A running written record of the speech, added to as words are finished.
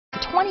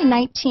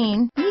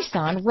2019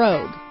 Nissan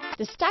Rogue.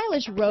 The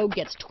stylish Rogue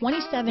gets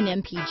 27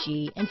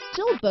 mpg and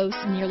still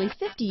boasts nearly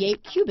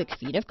 58 cubic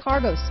feet of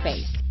cargo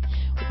space.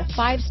 With a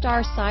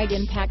 5-star side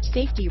impact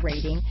safety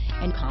rating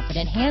and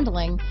confident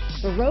handling,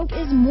 the Rogue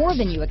is more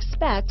than you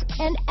expect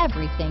and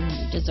everything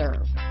you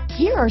deserve.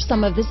 Here are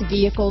some of this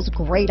vehicle's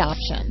great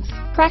options: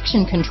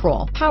 traction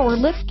control, power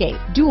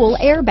liftgate, dual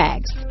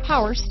airbags,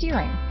 power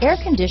steering, air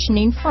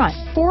conditioning front,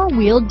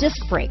 4-wheel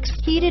disc brakes,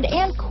 heated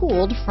and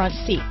cooled front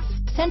seats,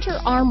 center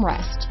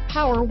armrest,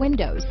 power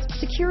windows,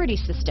 security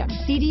system,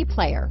 CD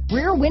player,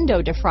 rear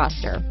window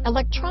defroster,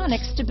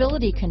 electronic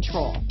stability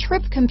control,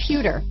 trip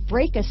computer,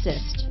 brake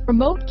assist,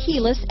 remote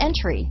keyless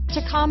entry,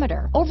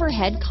 tachometer,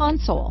 overhead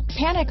console,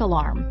 panic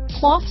alarm,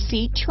 cloth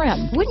seat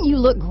trim. Wouldn't you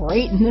look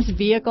great in this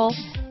vehicle?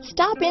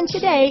 Stop in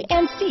today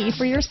and see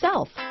for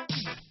yourself.